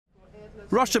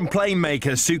Russian plane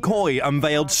maker Sukhoi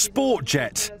unveiled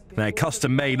SportJet, their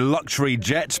custom-made luxury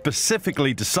jet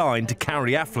specifically designed to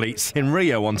carry athletes in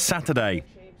Rio on Saturday.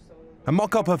 A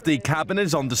mock-up of the cabin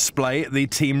is on display at the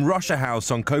Team Russia house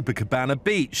on Copacabana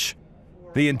Beach.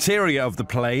 The interior of the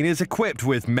plane is equipped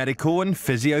with medical and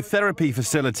physiotherapy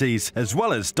facilities, as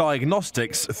well as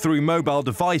diagnostics through mobile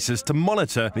devices to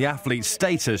monitor the athlete's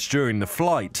status during the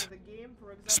flight.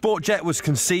 SportJet was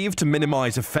conceived to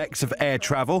minimize effects of air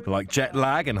travel, like jet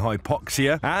lag and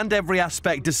hypoxia, and every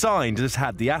aspect designed has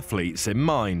had the athletes in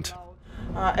mind.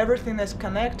 Everything is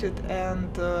connected,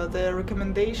 and the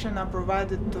recommendations are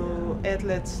provided to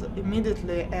athletes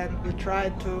immediately, and we try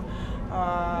to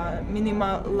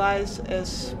minimize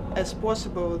as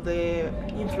possible the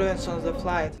influence on the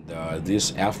flight.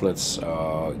 These athletes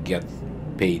get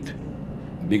paid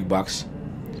big bucks,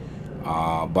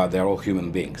 but they're all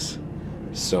human beings.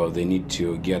 So they need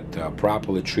to get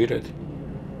properly treated,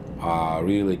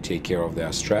 really take care of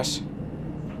their stress.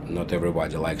 Not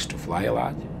everybody likes to fly a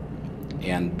lot,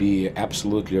 and be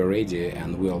absolutely ready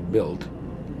and well built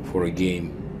for a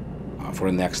game, for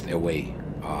a next away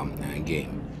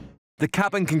game. The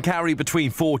cabin can carry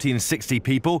between 40 and 60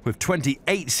 people, with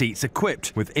 28 seats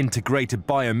equipped with integrated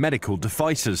biomedical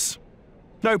devices.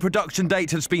 No production date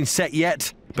has been set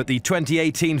yet, but the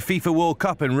 2018 FIFA World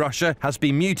Cup in Russia has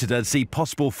been mooted as the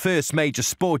possible first major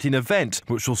sporting event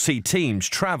which will see teams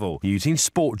travel using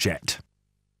SportJet.